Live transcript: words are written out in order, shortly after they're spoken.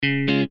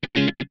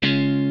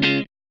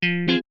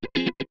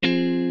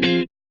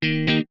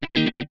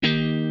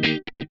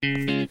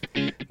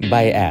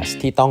bias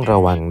ที่ต้องระ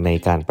วังใน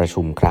การประ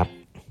ชุมครับ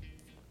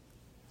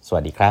สวั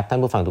สดีครับท่าน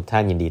ผู้ฟังทุกท่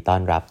านยินดีต้อ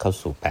นรับเข้า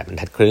สู่8บรร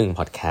ทัดครึ่ง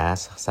พอดแคส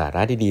ต์สาร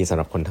ะดีๆสำห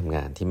รับคนทำง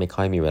านที่ไม่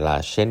ค่อยมีเวลา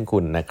เช่นคุ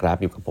ณนะครับ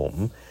อยู่กับผม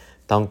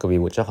ต้องกวี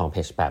วุฒิเจ้าของเพ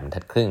จ8บรร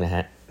ทัดครึ่งนะฮ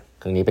ะ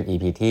ครั้งนี้เป็น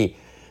EP ที่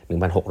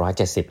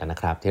1670แล้วนะ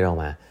ครับที่เรา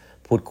มา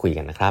พูดคุย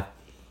กันนะครับ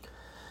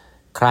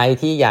ใคร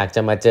ที่อยากจ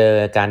ะมาเจอ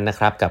กันนะ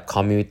ครับกับค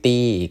อมมูนิ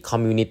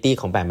ตี้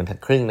ของ8บรรทัด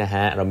ครึ่งนะฮ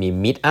ะเรามี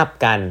มีตอัพ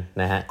กัน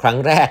นะฮะครั้ง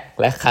แรก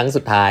และครั้ง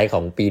สุดท้ายข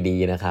องปีนี้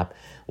นะครับ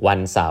วัน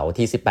เสาร์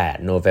ที่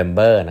18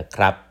 November นะค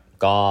รับ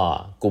ก็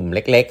กลุ่มเ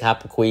ล็กๆครับ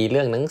คุยเ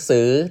รื่องหนังสื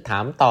อถา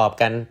มตอบ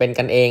กันเป็น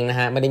กันเองนะ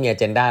ฮะไม่ได้มีอ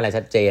เจนดาอะไร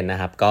ชัดเจนนะ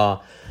ครับก็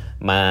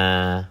มา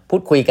พู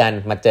ดคุยกัน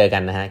มาเจอกั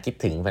นนะฮะคิด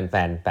ถึงแฟ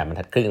นๆ8บรร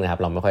ทัดครึ่งนะครับ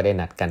เราไม่ค่อยได้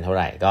นัดกันเท่าไ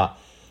หร่ก็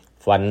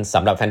วันส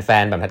ำหรับแฟ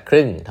นๆ8บรรทัดค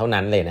รึ่งเท่า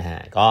นั้นเลยนะฮะ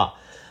ก็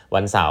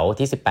วันเสาร์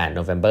ที่18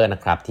 November น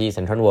ะครับที่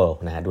Central World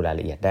นะฮะดูราย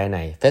ละเอียดได้ใน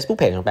Facebook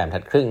Page ของ8บรรทั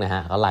ดครึ่งนะฮ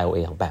ะแล้ว Line OA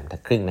ของ8บรรทั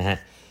ดครึ่งนะฮะ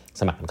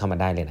สมัครเข้ามา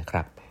ได้เลยนะค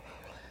รับ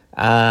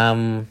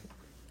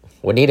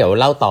วันนี้เดี๋ยว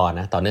เล่าต่อ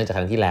นะต่อเนื่องจากค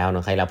รั้งที่แล้วเนา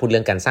ะใครเราพูดเ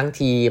รื่องการสร้าง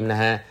ทีมนะ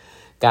ฮะ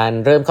การ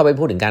เริ่มเข้าไป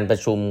พูดถึงการประ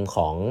ชุมข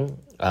อง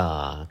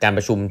การป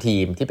ระชุมที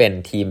มที่เป็น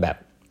ทีมแบบ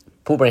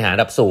ผู้บริหารร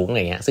ะดับสูงอะไร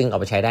เงี้ยซึ่งเอา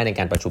ไปใช้ได้ใน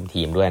การประชุม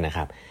ทีมด้วยนะค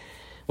รับ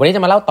วันนี้จ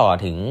ะมาเล่าต่อ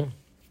ถึง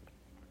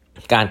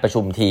การประชุ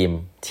มทีม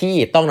ที่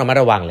ต้องระมัด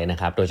ระวังเลยนะ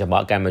ครับโดยเฉพา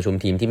ะการประชุม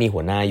ทีมที่มีหั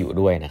วหน้าอยู่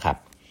ด้วยนะครับ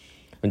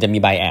มันจะมี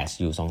bias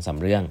อยู่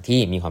 2-3 เรื่องที่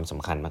มีความส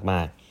ำคัญม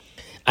าก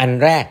ๆอัน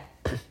แรก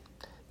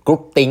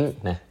groupthink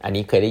นะอัน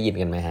นี้เคยได้ยิน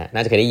กันไหมฮะน่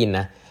าจะเคยได้ยิน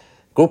นะ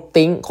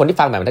groupthink คนที่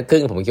ฟังแบบทัดครึ่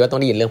งผมคิดว่าต้อง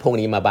ได้ยินเรื่องพวก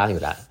นี้มาบ้างอ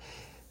ยู่แล้ว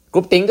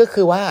groupthink ก็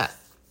คือว่า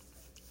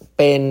เ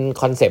ป็น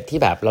คอนเซปต์ที่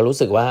แบบเรารู้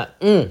สึกว่า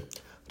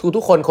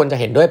ทุกคนควรจะ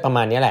เห็นด้วยประม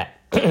าณนี้แหละ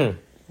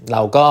เร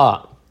าก็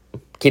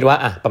คิดว่า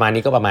ประมาณ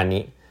นี้ก็ประมาณ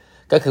นี้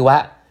ก็คือว่า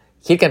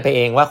คิดกันไปเอ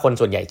งว่าคน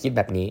ส่วนใหญ่คิดแ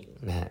บบนี้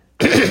นะฮะ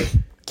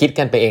คิด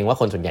กันไปเองว่า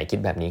คนส่วนใหญ่คิด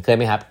แบบนี้เคยไ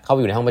หมครับเข้าไป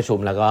อยู่ในห้องประชุม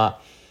แล้วก็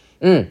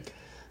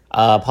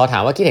พอถา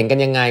มว่าคิดเห็นกัน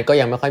ยังไงก็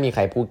ยังไม่ค่อยมีใค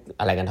รพูด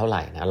อะไรกันเท่าไห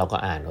ร่นะเราก็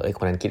อ่านว่า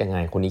คนนั้นคิดยังไง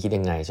คนนี้คิด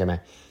ยังไงใช่ไหม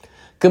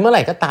คือเมื่อไห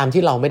ร่ก็ตาม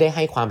ที่เราไม่ได้ใ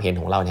ห้ความเห็น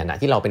ของเราเนี่ยนะ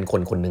ที่เราเป็นค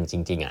นคนหนึ่งจ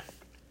ริง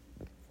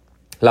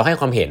ๆเราให้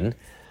ความเห็น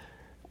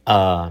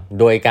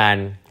โดยการ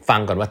ฟัง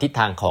ก่อนว่าทิศ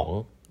ทางของ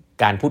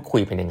การพูดคุ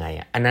ยเป็นยังไง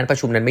อันนั้นประ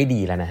ชุมนั้นไม่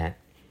ดีแล้วนะฮะ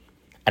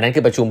อันนั้นคื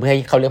อประชุมเพื่อให้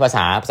เขาเรียกภา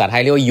ษาไท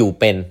ยเรียกว่าอยู่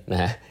เป็นนะ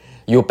ฮะ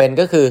อยู่เป็น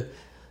ก็คือ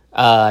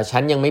ฉั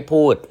นยังไม่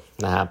พูด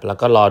นะครับแล้ว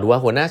ก็รอดูว่า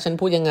หัวหน้าฉัน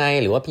พูดยังไง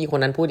หรือว่าพี่คน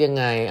นั้นพูดยัง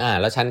ไง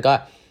แล้วฉันก็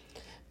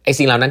ไอ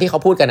สิ่งเหล่านั้นที่เขา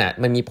พูดกัน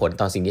มันมีผล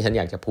ต่อสิ่งที่ฉันอ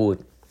ยากจะพูด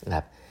นะค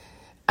รับ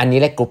อันนี้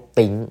เรียกกรุ๊ป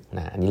ติ้งน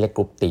ะอันนี้เรียกก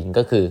รุ๊ปติ้ง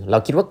ก็คือเรา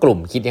คิดว่ากลุ่ม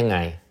คิดยังไง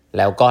แ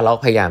ล้วก็เรา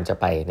พยายามจะ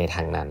ไปในท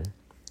างนั้น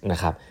นะ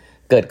ครับ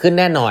เกิดขึ้น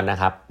แน่นอนนะ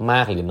ครับม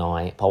ากหรือน้อ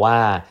ยเพราะว่า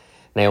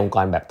ในองค์ก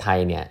รแบบไทย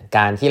เนี่ยก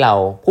ารที่เรา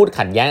พูด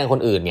ขัดแย้งกับค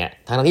นอื่นเนี่ย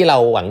ทั้งที่เรา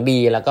หวังดี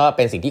แล้วก็เ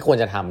ป็นสิ่งที่ควร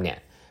จะทำเนี่ย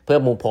เพื่อ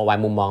พอไว้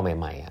มุมมองใ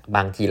หม่ๆบ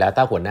างทีแล้ว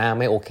ถ้าหัวหน้า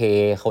ไม่โอเค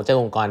เขาเจ้า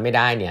องค์กรไม่ไ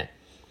ด้เนี่ย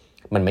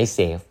มันไม่เซ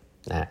ฟ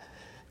นะ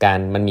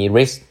มันมี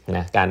risk น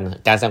ะ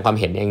การแสดงความ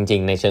เห็นจริ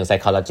งๆในเชิง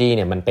psychology เ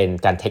นี่ยมันเป็น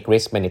การ take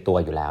risk ไปในตัว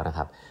อยู่แล้วนะค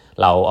รับ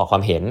เราออกควา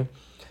มเห็น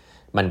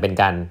มันเป็น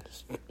การ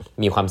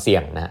มีความเสี่ย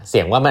งนะเสี่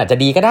ยงว่ามันอาจจะ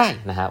ดีก็ได้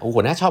นะฮะ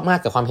หัวหน้าชอบมาก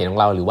กับความเห็นของ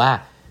เราหรือว่า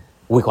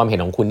ความเห็น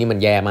ของคุณนี่มัน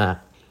แย่มาก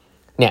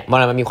เนี่ย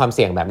มันมีความเ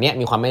สี่ยงแบบเนี้ย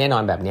มีความไม่แน่นอ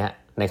นแบบเนี้ย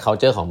ใน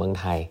culture ของเมือง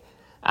ไทย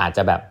อาจจ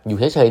ะแบบอยู่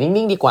เฉยๆ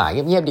นิ่งๆดีกว่าเ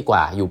งียบๆดีกว่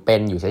าอยู่เป็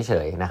นอยู่เฉ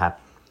ยๆนะครับ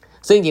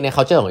ซึ่งจริงใน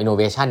culture ของ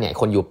innovation เนี่ย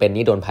คนอยู่เป็น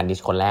นี่โดน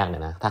punish คนแรกเล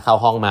ยนะถ้าเข้า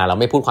ห้องมาเรา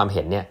ไม่พูดความเ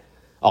ห็นเนี่ย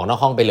ออกนอก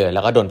ห้องไปเลยแ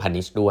ล้วก็โดน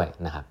punish ด้วย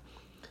นะครับ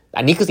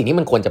อันนี้คือสิ่งที่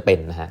มันควรจะเป็น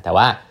นะฮะแต่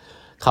ว่า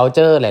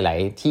culture หลาย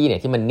ๆที่เนี่ย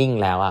ที่มันนิ่ง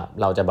แล้ว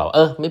เราจะบอก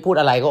ไม่พูด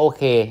อะไรก็โอเ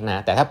คน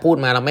ะแต่ถ้าพูด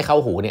มาเราไม่เข้า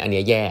หูเนี่ยอัน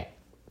นี้แย่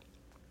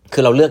คื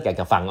อเราเลือกอยาก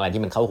จะฟังอะไร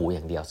ที่มันเข้าหูอ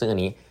ย่างเดียวซึ่งอัน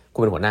นี้คุ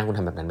ณเป็นหัวหน้าคุณท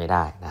ำแบบนั้นไม่ไ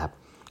ด้นะครับ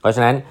เพราะฉ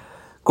ะนั้น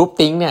group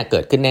think เนี่ยเกิ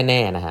ดขึ้นแ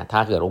น่ๆนะฮะถ้า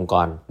เกิดองค์ก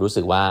รรู้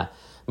สึกว่า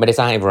ไม่ได้ส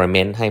ร้าง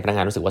environment ให้พนักง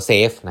านรู้สึกว่า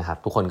safe นะครับ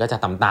ทุกคนก็จะ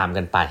ตาม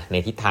กันไปใน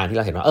ทิศทางที่เ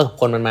ราเห็นว่า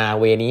คนมันมา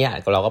เวนี้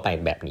เราก็ไป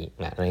แบบนี้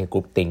นะใน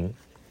group think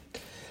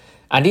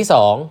อันที่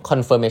2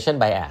 confirmation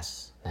bias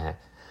นะฮะ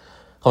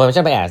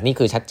confirmation bias นี่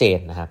คือชัดเจน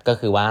นะครับก็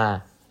คือว่า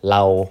เ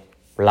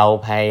รา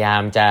พยายา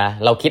มจะ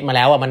เราคิดมาแ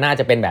ล้วว่ามันน่า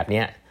จะเป็นแบบ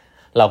นี้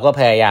เราก็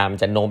พยายาม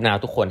จะโน้มน้าว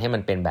ทุกคนให้มั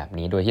นเป็นแบบ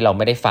นี้โดยที่เราไ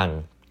ม่ได้ฟัง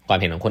ความ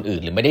เห็นของคนอื่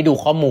นหรือไม่ได้ดู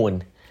ข้อมูล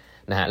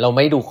นะฮะเราไ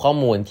ม่ได้ดูข้อ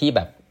มูลที่แ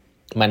บบ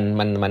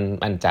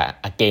มันจะ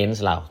against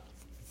เ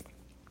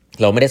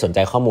ราไม่ได้สนใจ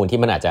ข้อมูลที่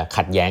มันอาจจะ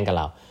ขัดแย้งกับ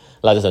เ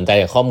ราจะสนใจ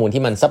กับข้อมูล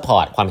ที่มัน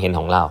support ความเห็น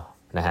ของเรา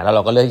นะฮะแล้วเร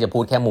าก็เลือกที่จะพู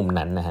ดแค่มุม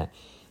นั้นนะฮะ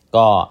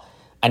ก็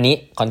อันนี้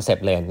คอนเซป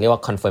ต์เลยเรียกว่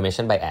า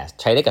confirmation bias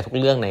ใช้ได้กับทุก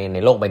เรื่องใน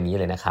โลกใบนี้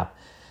เลยนะครับ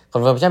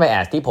confirmation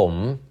bias ที่ผม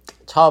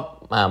ชอบ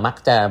มัก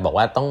จะบอก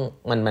ว่าต้อง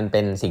มันเ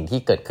ป็นสิ่งที่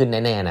เกิดขึ้น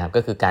แน่ๆนะครับ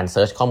ก็คือการเ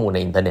ซิร์ชข้อมูลใน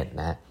อินเทอร์เน็ต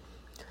นะฮะ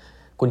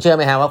คุณเชื่อไ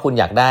หมฮะว่าคุณ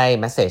อยากได้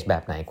เมสเสจแบ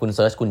บไหนคุณเ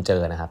ซิร์ชคุณเจ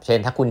อนะครับเช่น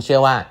ถ้าคุณเชื่อ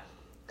ว่า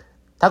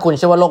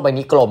โลกใบ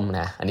นี้กลม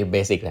นะอันนี้เบ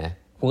สิกนะ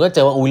คุณก็เจ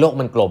อว่าโลก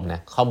มันกลมนะ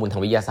ข้อมูลทา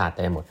งวิทยาศาสตร์เ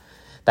ต็มไปหมด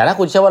แต่ถ้า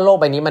คุณเชื่อว่าโลก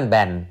ใบนี้มันแบ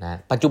นนะ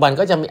ปัจจุบัน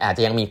ก็จะอาจจ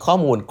ะยังมีข้อ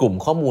มูลกลุ่ม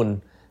ข้อมูล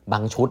บา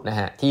งชุดนะ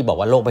ฮะที่บอก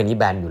ว่าโลกใบนี้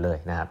แบนอยู่เลย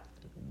นะครับ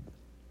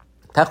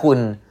ถ้าคุณ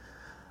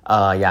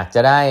อยากจ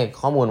ะได้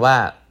ข้อมูลว่า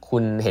คุ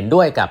ณเห็นด้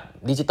วยกับ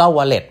Digital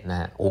Wallet นะ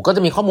ฮะก็จ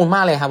ะมีข้อมูลม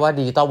ากเลยครับว่า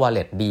Digital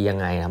Wallet ดียัง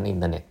ไงนะครับในอิ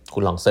นเทอร์เน็ตคุ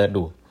ณลองเสิร์ช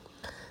ดู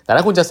แต่ถ้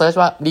าคุณจะเสิร์ช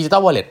ว่า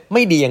Digital Wallet ไ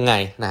ม่ดียังไง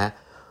นะฮะ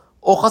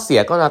ข้อเสีย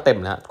ก็จะเต็ม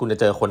นะคุณจะ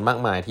เจอคนมาก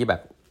มายที่แบ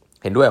บ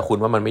เห็นด้วยกับคุณ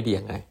ว่ามันไม่ดี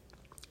ยังไง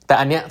แต่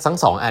อันเนี้ยทั้ง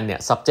2อันเนี่ย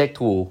subject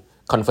to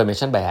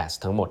confirmation bias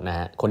ทั้งหมดนะฮ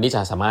ะคนที่จ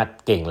ะสามารถ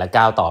เก่งและ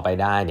ก้าวต่อไป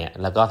ได้เนี่ย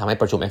แล้วก็ทำให้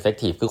ประชุม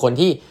effective คือคน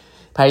ที่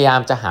พยายาม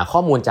จะหาข้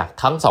อมูลจาก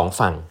ทั้ง2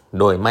ฝั่ง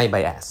โดยไม่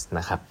bias น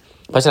ะครับ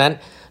เพราะฉะนั้น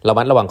ระ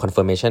มัดระวัง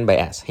confirmation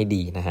bias ให้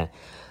ดีนะฮะ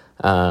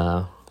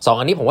สอง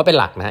อันนี้ผมว่าเป็น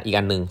หลักนะอีก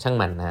อันนึงช่าง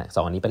มันนะ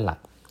2อันนี้เป็นหลัก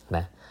น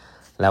ะ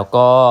แล้ว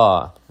ก็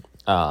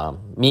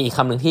มีอีกค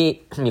ำหนึ่งที่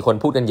มีคน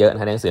พูดกันเยอะน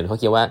ะในหนังสือเขา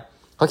เขียน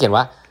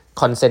ว่า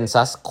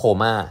consensus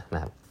coma น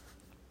ะครับ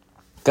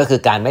ก็คือ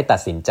การไม่ตัด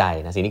สินใจ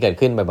นะสิ่งที่เกิด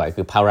ขึ้นบ่อยๆ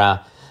คือเข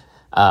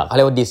าเ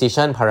รียกว่า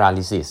decision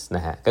paralysis น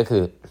ะฮะก็คื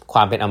อคว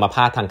ามเป็นอัมพ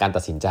าตทางการ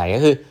ตัดสินใจก็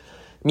คือ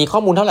มีข้อ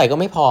มูลเท่าไหร่ก็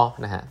ไม่พอ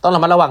นะฮะต้องร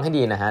ะมัดระวังให้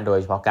ดีนะฮะโดย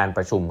เฉพาะการป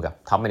ระชุมกับ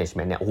top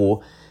management เนี่ย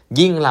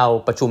ยิ่งเรา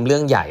ประชุมเรื่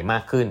องใหญ่มา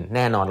กขึ้นแ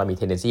น่นอนเรามี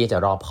tendency จะ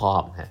รอบคอ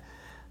บนะฮะ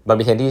เรา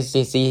มี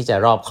tendency จะ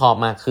รอบคอบ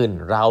มากขึ้น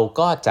เรา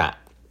ก็จะ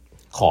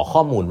ขอข้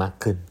อมูลมาก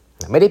ขึ้น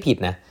ไม่ได้ผิด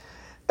นะ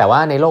แต่ว่า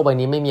ในโลกใบ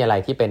นี้ไม่มีอะไร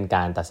ที่เป็นก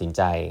ารตัดสินใ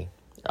จ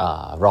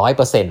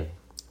100%น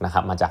ะค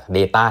รับมาจาก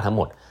data ทั้ง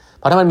หมด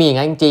เพราะถ้ามันมีอย่าง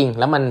นั้นจริงๆ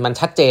แล้วมัน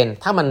ชัดเจน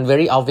ถ้ามัน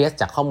very obvious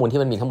จากข้อมูลที่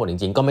มันมีทั้งหมดจ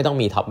ริงๆก็ไม่ต้อง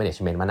มี top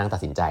management มานั่งตัด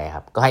สินใจค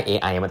รับก็ให้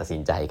AI มาตัดสิ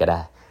นใจก็ได้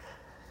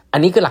อัน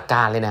นี้คือหลักก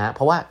ารเลยนะฮะเพ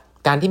ราะว่า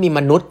การที่มีม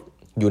นุษย์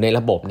อยู่ในร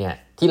ะบบเนี่ย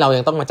ที่เรา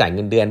ยังต้องมาจ่ายเ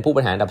งินเดือนผู้บ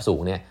ริหารระดับสู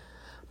งเนี่ย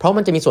เพราะ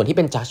มันจะมีส่วนที่เ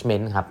ป็น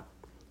judgment ครับ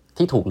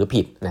ที่ถูกหรือ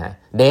ผิดนะ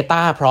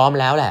data พร้อม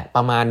แล้วแหละป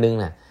ระมาณนึง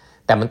นะ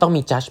แต่มันต้อง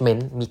มี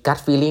judgment มี gut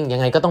feeling ยั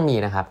งไงก็ต้องมี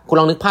นะครับคุณ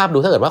ลองนึกภาพดู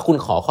ถ้าเกิดว่าคุณ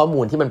ขอข้อ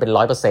มูลที่มันเป็น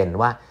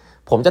 100% ว่า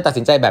ผมจะตัด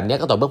สินใจแบบนี้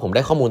ก็ต่อเมื่อผมไ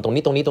ด้ข้อมูลตรง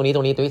นี้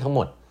ทั้งห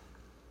มด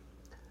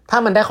ถ้า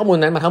มันได้ข้อมูล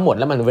นั้นมาทั้งหมด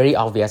แล้วมัน very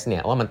obvious เนี่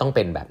ยว่ามันต้องเ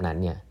ป็นแบบนั้น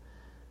เนี่ย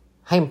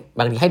ให้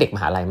บางทีให้เด็กม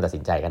หาลัยมาตัดสิ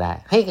นใจก็ได้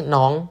ให้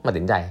น้องมาตัด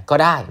สินใจก็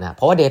ได้นะเ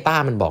พราะว่า data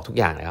มันบอกทุก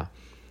อย่างแล้ว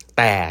แ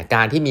ต่ก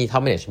ารที่มี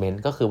top management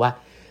ก็คือว่า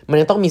มัน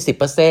ยังต้องมี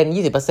 10%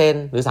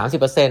 20% หรือ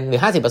 30% หรือ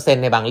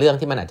 50% ในบางเรื่อง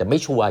ที่มันอาจจะไม่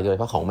ชัวร์โดยเฉ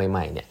พาะของให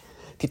ม่ๆเนี่ย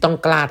ที่ต้อง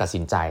กล้าตัด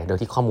สินใจโดย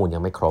ที่ข้อมูลยั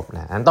งไม่ครบน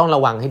ะอันต้องร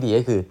ะวังให้ดี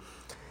ก็คือ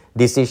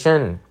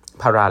decision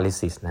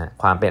paralysis นะ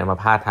ความเป็นอัม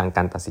พาตทางก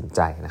ารตัดสินใ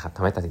จนะครับท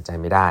ำให้ตัดสินใจ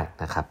ไม่ได้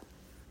นะครับ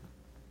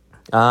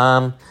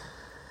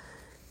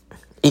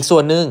อีกส่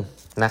วนหนึ่ง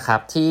นะครับ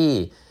ที่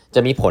จ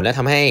ะมีผลและ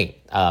ทำให้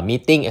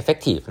meeting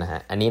effective นะฮะ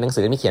อันนี้หนังสื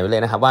อมีเขียนไว้เล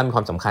ยนะครับว่ามีคว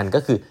ามสำคัญก็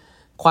คือ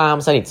ความ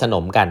สนิทสน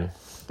มกัน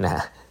นะฮ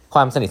ะคว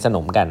ามสนิทสน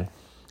มกัน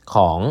ข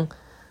อง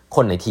ค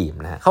นในทีม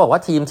นะฮะเขาบอกว่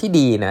าทีมที่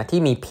ดีนะที่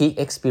มี peak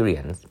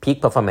experience peak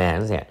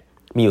performance เนี่ย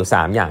มีอยู่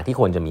3อย่างที่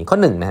ควรจะมีข้อ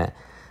1นะฮะ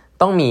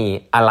ต้องมี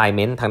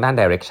alignment ทางด้าน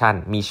direction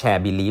มี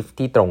share belief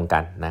ที่ตรงกั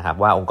นนะครับ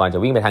ว่าองค์กรจะ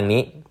วิ่งไปทาง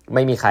นี้ไ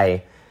ม่มีใคร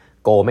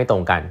โกไม่ตร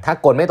งกันถ้า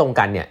โกไม่ตรง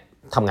กันเนี่ย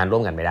ทำงานร่ว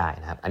มกันไม่ได้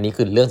นะครับอันนี้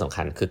คือเรื่องสำ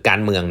คัญคือการ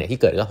เมืองเนี่ยที่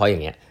เกิดก็เพราะอย่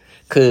างเงี้ย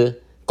คือ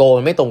โก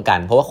มันไม่ตรงกัน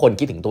เพราะว่าคน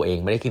คิดถึงตัวเอง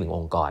ไม่ได้คิดถึงอ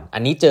งค์กรอั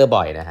นนี้เจอ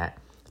บ่อยนะฮะ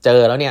เจอ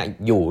แล้วเนี่ย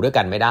อยู่ด้วย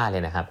กันไม่ได้เล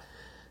ยนะครับ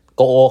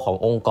โกของ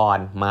องค์กร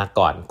มา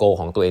ก่อนโก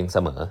ของตัวเองเส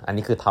มออัน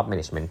นี้คือ top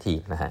management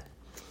team นะฮะ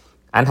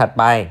อันถัด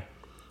ไป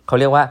เขา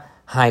เรียกว่า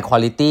high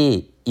quality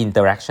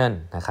interaction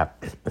นะครับ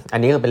อัน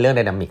นี้ก็เป็นเรื่อง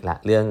dynamic ละ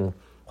เรื่อง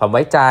ความไ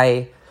ว้ใจ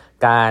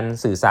การ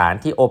สื่อสาร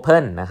ที่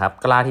open นะครับ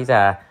กล้าที่จะ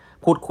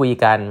พูดคุย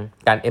กัน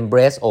การ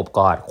embrace โอบก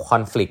อด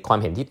conflict ความ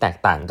เห็นที่แตก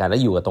ต่างกันแล้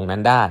วอยู่กับตรงนั้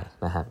นได้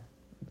นะครับ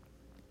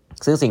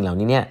ซึ่งสิ่งเหล่า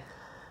นี้เนี่ย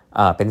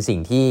เป็นสิ่ง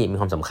ที่มี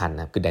ความสำคัญ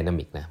นะคือ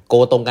dynamic นะโก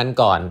ตรงกัน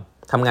ก่อน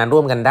ทำงานร่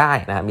วมกันได้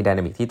นะมี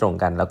dynamic ที่ตรง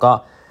กันแล้วก็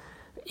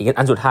อีก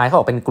อันสุดท้ายเขา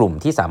บอกเป็นกลุ่ม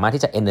ที่สามารถ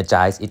ที่จะ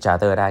energize each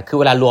other ได้คือ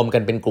เวลารวมกั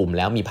นเป็นกลุ่มแ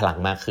ล้วมีพลัง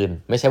มากขึ้น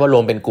ไม่ใช่ว่าร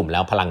วมเป็นกลุ่มแล้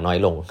วพลังน้อย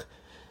ลง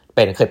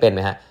เคยเป็นไห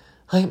มฮะ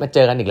เฮ้ยมาเจ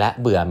อกันอีกแล้ว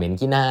เบื่อเหม็น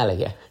ขี้หน้าอะไรอย่า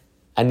งเงี้ย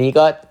อันนี้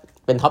ก็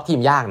เป็นท็อปทีม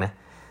ยากนะ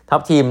ท็อ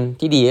ปทีม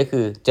ที่ดีก็คื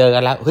อเจอกั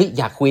นแล้วเฮ้ย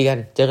อยากคุยกัน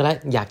เจอกันแล้ว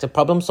อยากจะ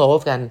problem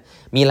solve กัน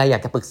มีอะไรอยา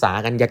กจะปรึกษา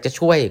กันอยากจะ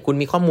ช่วยคุณ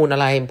มีข้อมูลอะ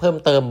ไรเพิ่ม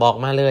เติมบอก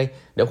มาเลย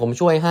เดี๋ยวผม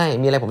ช่วยให้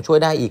มีอะไรผมช่วย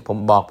ได้อีกผม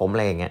บอกผมอะ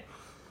ไรอย่างเงี้ย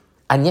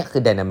อันนี้คื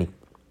อ dynamic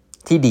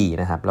ที่ดี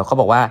นะครับแล้วเขา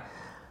บอกว่า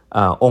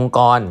องค์ก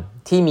ร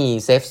ที่มี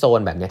safe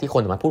zone แบบนี้ที่ค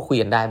นสามารถพูดคุย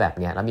กันได้แบบ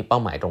นี้แล้วมีเป้า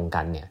หมายตรง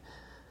กันเนี่ย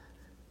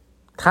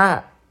ถ้า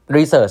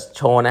research โ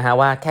ชว์นะฮะ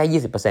ว่าแ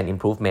ค่ 20%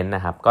 improvement น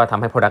ะครับก็ทำ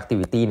ให้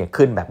productivity เนี่ย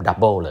ขึ้นแบบ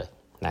double เลย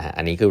นะฮะ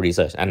อันนี้คือ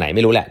research อันไหนไ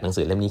ม่รู้แหละหนัง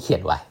สือเล่มนี้เขีย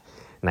นไว้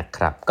นะค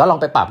รับก็ลอง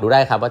ไปปรับดูได้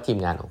ครับว่าทีม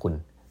งานของคุณ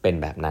เป็น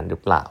แบบนั้นหรื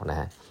อเปล่านะ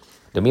ฮะ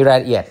เดี๋ยวมีราย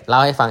ละเอียดเล่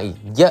าให้ฟังอีก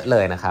เยอะเล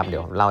ยนะครับเดี๋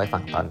ยวเล่าให้ฟั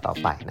งตอนต่อ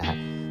ไปนะฮะ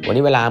วัน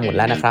นี้เวลาหมดแ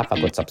ล้วนะครับฝาก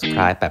กด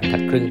subscribe แบบทั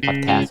ดครึ่ง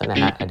podcast นะ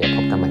ฮะเดี๋ยวพ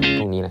บกันใหม่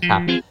พรุ่งนี้นะครั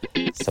บ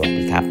สวัส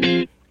ดีครั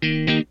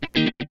บ